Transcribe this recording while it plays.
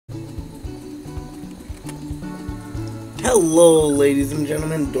Hello, ladies and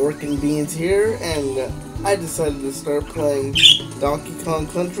gentlemen, Dork and Beans here, and I decided to start playing Donkey Kong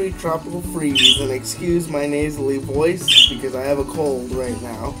Country Tropical Freeze, and excuse my nasally voice because I have a cold right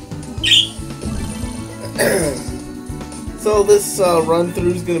now. So this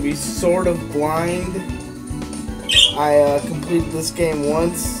run-through is going to be sort of blind. I completed this game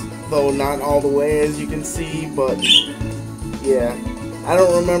once, though not all the way as you can see, but yeah, I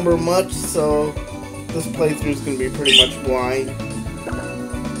don't remember much, so this playthrough is going to be pretty much blind.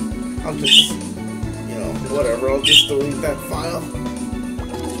 I'll just, whatever, I'll just delete that file,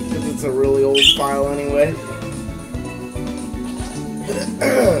 because it's a really old file anyway.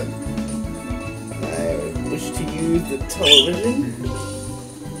 I wish to use the television,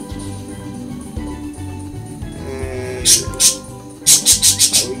 and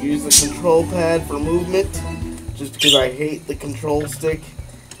I will use the control pad for movement, just because I hate the control stick.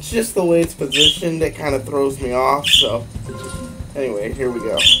 It's just the way it's positioned, it kind of throws me off, so anyway, here we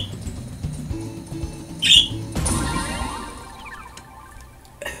go.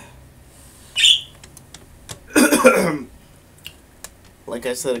 Like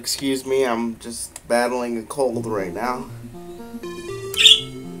I said, excuse me, I'm just battling a cold right now.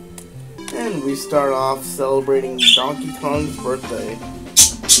 And we start off celebrating Donkey Kong's birthday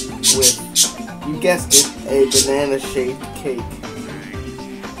with, you guessed it, a banana-shaped cake.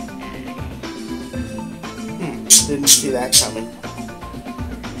 Didn't see that coming.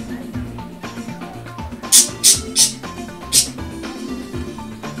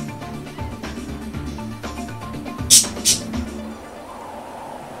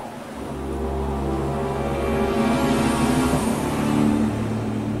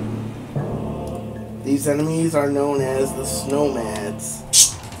 These enemies are known as the Snowmads.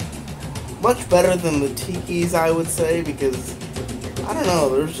 Much better than the Tikis, I would say, because I don't know,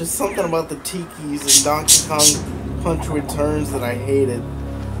 there's just something about the Tikis in Donkey Kong Country Returns that I hated.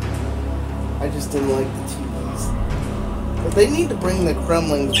 I just didn't like the Tikis. But they need to bring the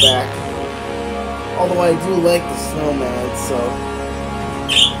Kremlings back. Although I do like the Snowmads, so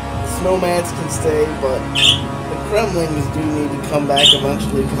the Snowmads can stay, but the Kremlings do need to come back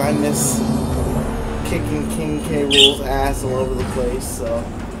eventually, because I miss kicking King K. Rool's ass all over the place, so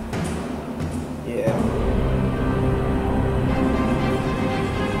yeah.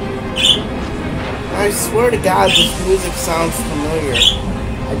 I swear to God, this music sounds familiar.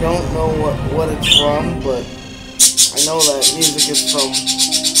 I don't know what it's from, but I know that music is from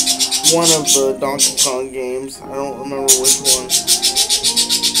one of the Donkey Kong games. I don't remember which one.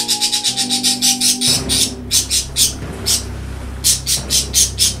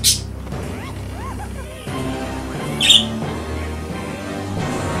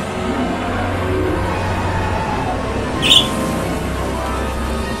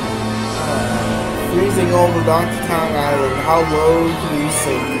 Freezing over Donkey Kong Island. How low can you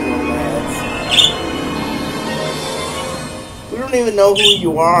sink, Nomads? We don't even know who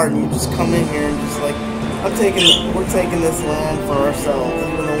you are, and you just come in here and just like, we're taking this land for ourselves,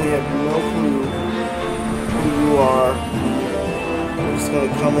 even though we have no clue who you are. We're just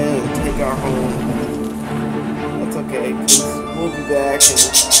gonna come in and take our home. That's okay, because we'll be back and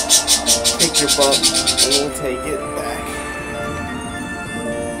kick your butt, and we'll take it back.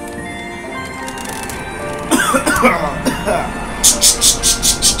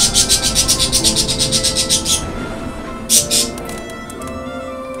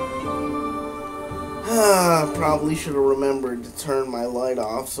 Probably should have remembered to turn my light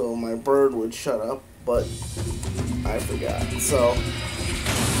off so my bird would shut up, but I forgot. So,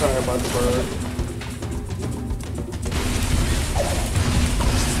 sorry about the bird.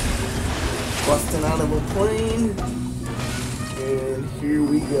 Busting out of a plane, and here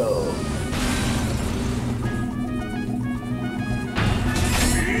we go.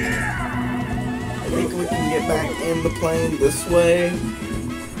 I think we can get back in the plane this way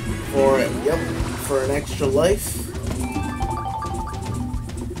for an extra life.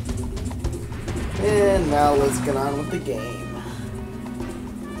 And now let's get on with the game.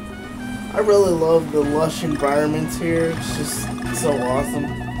 I really love the lush environments here. It's just so awesome.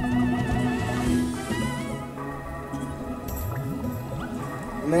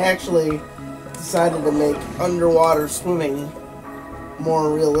 And they actually decided to make underwater swimming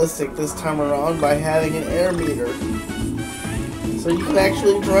more realistic this time around by having an air meter. So you can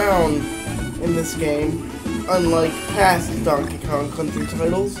actually drown in this game, unlike past Donkey Kong Country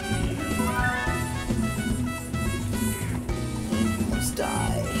titles. Let's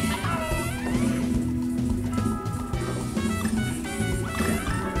die.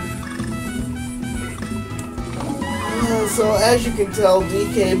 So as you can tell,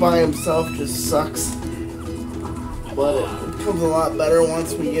 DK by himself just sucks. but it becomes a lot better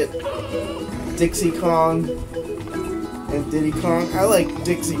once we get Dixie Kong and Diddy Kong. I like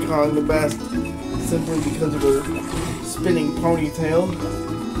Dixie Kong the best, simply because of her spinning ponytail.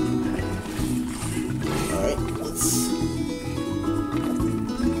 Alright,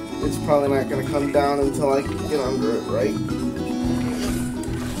 it's probably not going to come down until I get under it, right?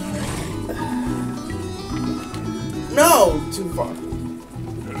 No! Too far.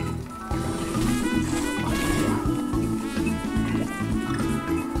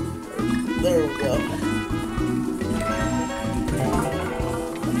 There we go.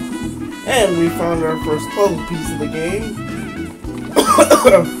 And we found our first puzzle piece of the game.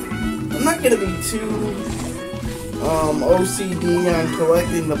 I'm not going to be too OCD on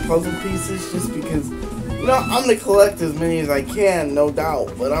collecting the puzzle pieces, just because, you know, I'm going to collect as many as I can, no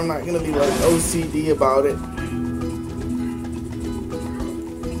doubt, but I'm not going to be like OCD about it.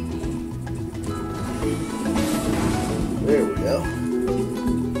 There we go.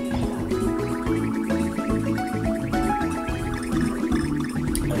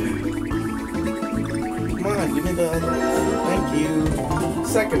 Come on, give me the other one. Thank you.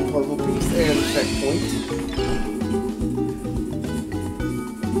 Second puzzle piece and checkpoint.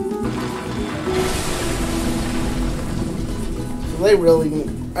 So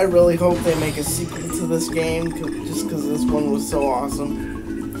I really hope they make a sequel to this game, just because this one was so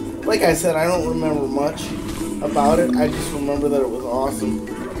awesome. Like I said, I don't remember much about it. I just remember that it was awesome.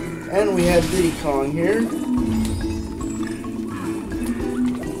 And we have Diddy Kong here.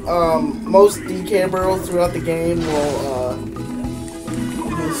 Most DK barrels throughout the game will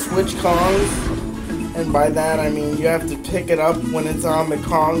switch Kongs, and by that I mean you have to pick it up when it's on the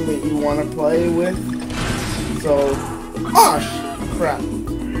Kong that you want to play with. So, crap.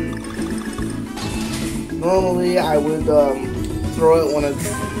 Normally I would throw it when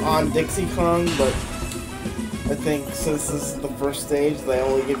it's on Dixie Kong, but I think since this is the first stage, they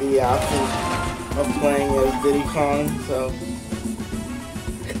only give you the option of playing as Diddy Kong, so.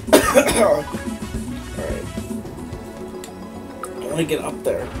 Alright. I want to get up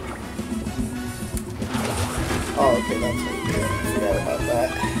there. Oh, okay, that's what you do. Forgot about that.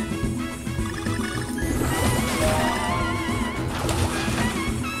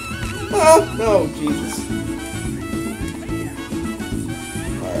 Oh, no, Jesus.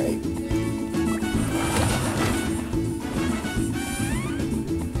 Alright.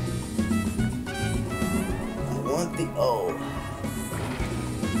 The O.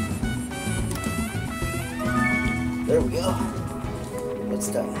 There we go. What's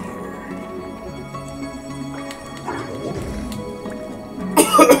down here?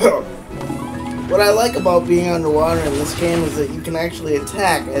 What I like about being underwater in this game is that you can actually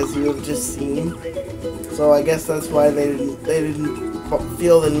attack, as you have just seen. So I guess that's why they didn't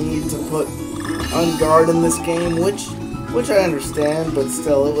feel the need to put on guard in this game, which I understand, but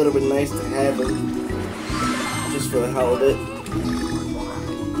still, it would have been nice to have it. Just for the hell of it.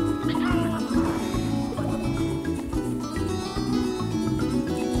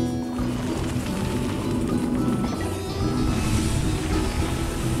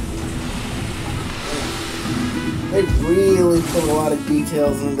 They've really put a lot of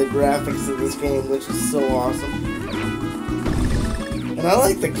details into the graphics of this game, which is so awesome. And I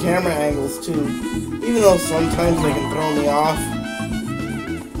like the camera angles too, even though sometimes they can throw me off.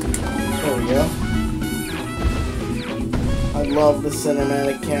 There we go. I love the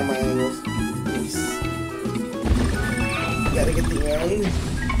cinematic camera angles. Nice. Gotta get the end.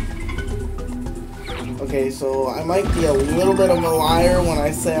 Okay, so I might be a little bit of a liar when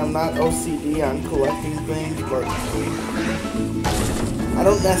I say I'm not OCD on collecting things, but I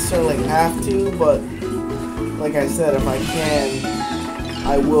don't necessarily have to, but like I said, if I can,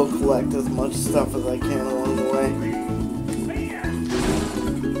 I will collect as much stuff as I can along the way.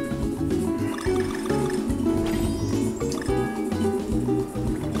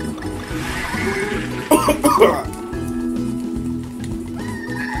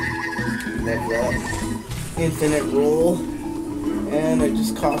 That infinite roll, and it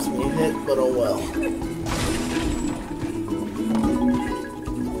just cost me a hit, but oh well.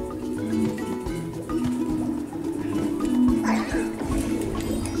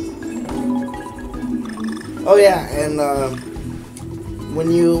 Oh yeah, and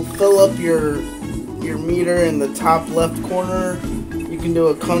when you fill up your meter in the top left corner, you can do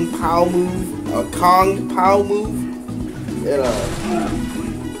a Kung Pao move, a Kong Pao move.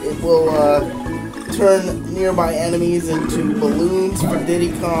 It will turn nearby enemies into balloons for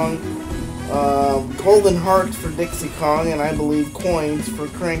Diddy Kong, golden hearts for Dixie Kong, and I believe coins for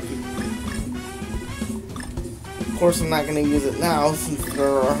Cranky. Of course, I'm not going to use it now since there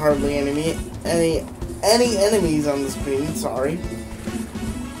are hardly any any enemies on the screen, sorry.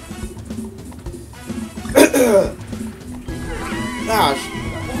 Gosh.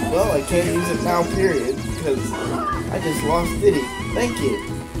 Well, I can't use it now, period, because I just lost Diddy. Thank you.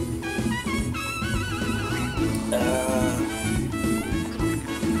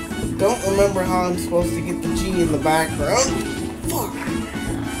 Don't remember how I'm supposed to get the G in the background. Fuck.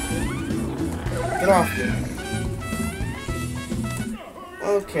 Get off me.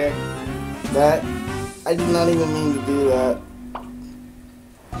 Okay. That. I did not even mean to do that.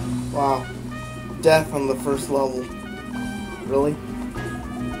 Wow. Death on the first level. Really?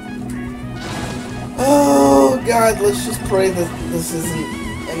 Oh god, let's just pray that this isn't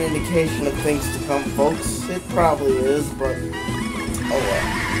an indication of things to come, folks. It probably is, but oh well.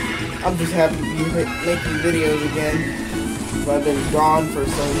 I'm just happy to be making videos again. I've been gone for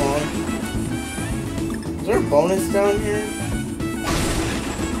so long. Is there a bonus down here?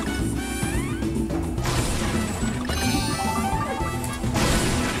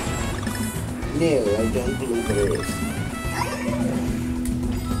 No, I don't believe there is.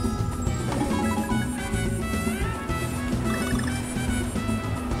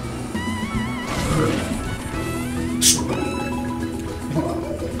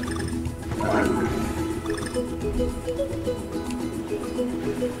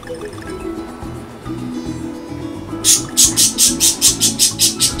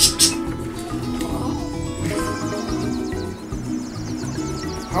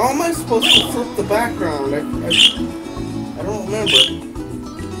 How am I supposed to flip the background? I don't remember.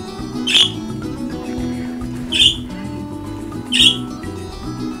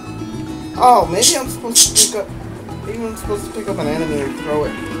 Oh, maybe I'm supposed to pick up. Maybe I'm supposed to pick up an enemy and throw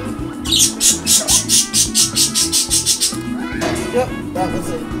it. Yep, that was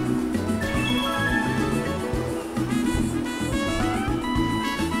it.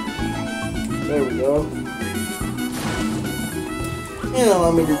 There we go. And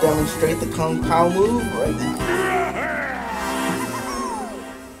allow me to demonstrate the Kung Pao move right now.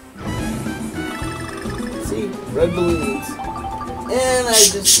 See? Red balloons. And I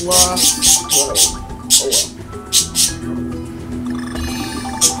just lost. Whoa. Oh well.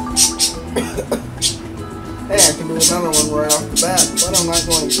 Hey, I can do another one right off the bat, but I'm not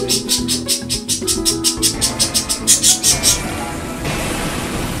going to.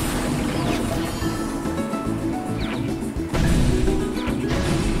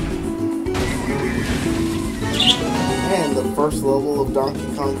 And the first level of Donkey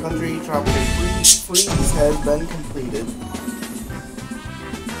Kong Country Tropical Freeze has been completed.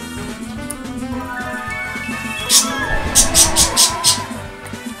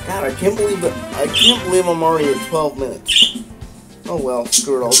 God, I can't believe I'm already at 12 minutes. Oh well,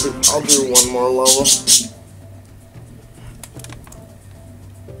 screw it. I'll do one more level.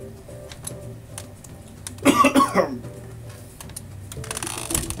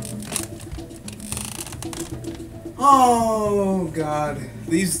 Oh god,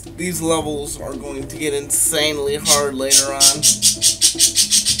 these levels are going to get insanely hard later on.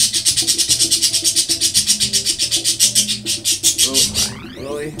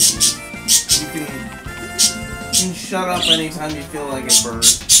 Really? You can shut up anytime you feel like it, Bird.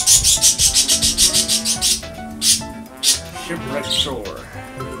 Shipwreck Shore.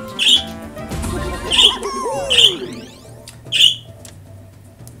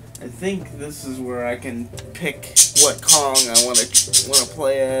 I think this is where I can pick what Kong I want to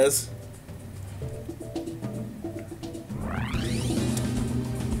play as.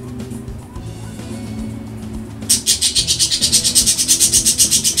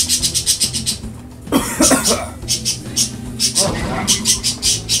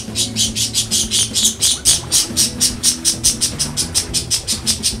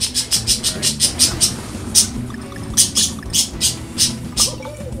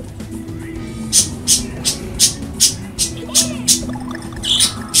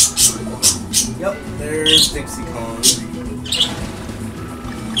 Yep, there's Dixie Kong.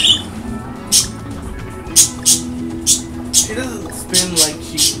 She doesn't spin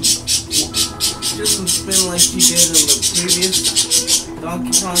like she did in the previous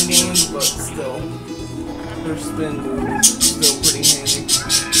Donkey Kong games, but still, her spin move is still pretty handy.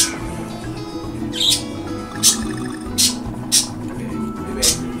 Okay, maybe I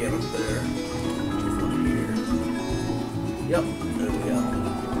can get up there from here. Yep, there we go.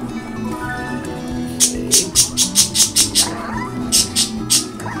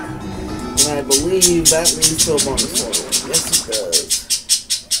 And I believe that leads to a bonus level. Yes, it does.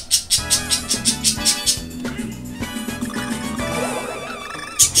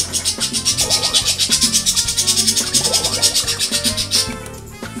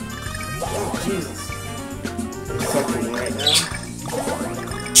 Oh, Jesus. sucking right now.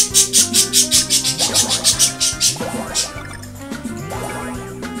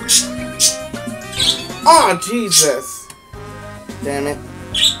 Oh, Jesus! Damn it.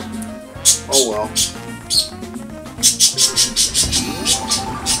 Oh well.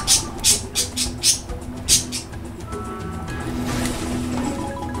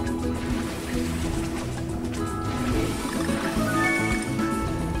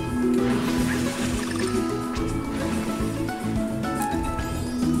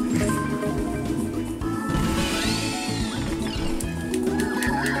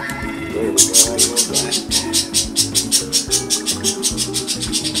 There we go, I love that.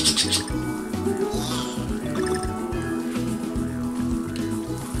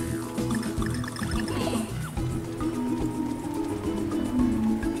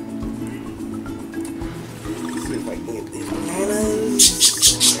 See if I can get these bananas.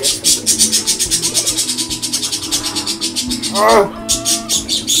 Ah!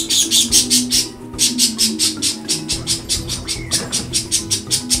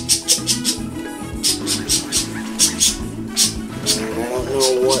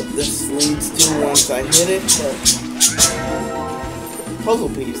 What this leads to once I hit it, but puzzle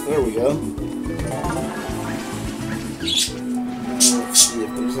piece, there we go. Let's see if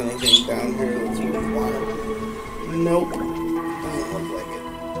there's anything down here that's worthwhile. Nope, doesn't look like it.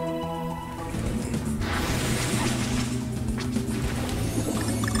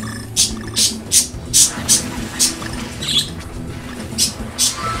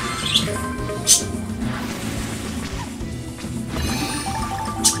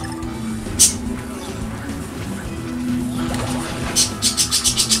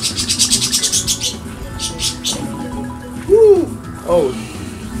 Oh,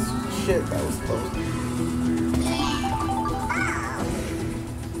 shit, that was close.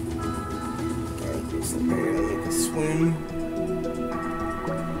 Alright, looks like we're gonna make a swim.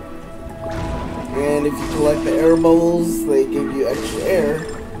 And if you collect the air bubbles, they give you extra air,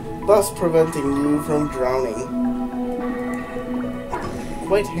 thus preventing you from drowning.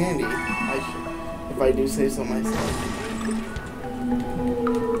 Quite handy, if I do say so myself.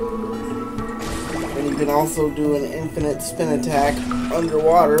 You can also do an infinite spin attack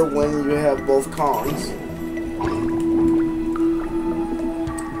underwater when you have both Kongs.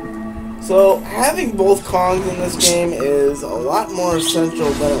 So having both Kongs in this game is a lot more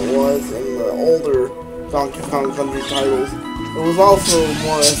essential than it was in the older Donkey Kong Country titles. It was also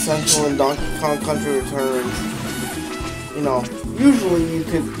more essential in Donkey Kong Country Returns. You know, usually you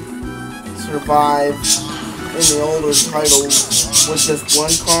could survive in the older titles with just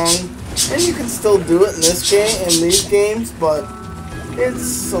one Kong. And you can still do it in this game, in these games, but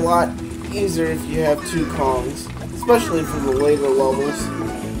it's a lot easier if you have two Kongs, especially for the later levels.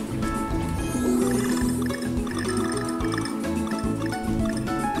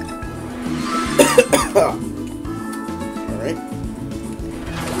 Alright.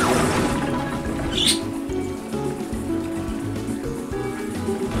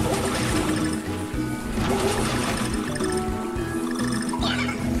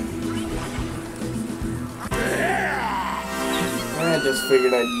 I just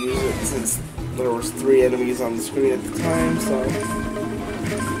figured I'd use it since there was 3 enemies on the screen at the time, so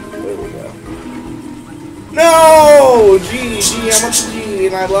there we go. No! G, I'm a G,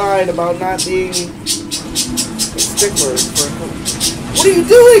 and I lied about not being a stickler for. What are you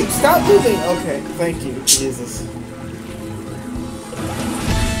doing? Stop moving! Okay, thank you, Jesus.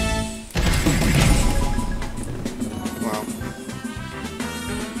 Wow.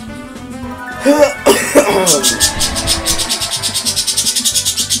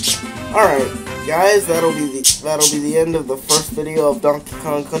 Alright, guys, that'll be the end of the first video of Donkey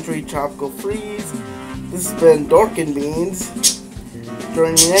Kong Country Tropical Freeze. This has been Dorkin Beans.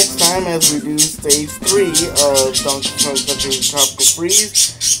 Join me next time as we do Stage 3 of Donkey Kong Country Tropical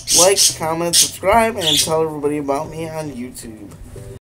Freeze. Like, comment, subscribe, and tell everybody about me on YouTube.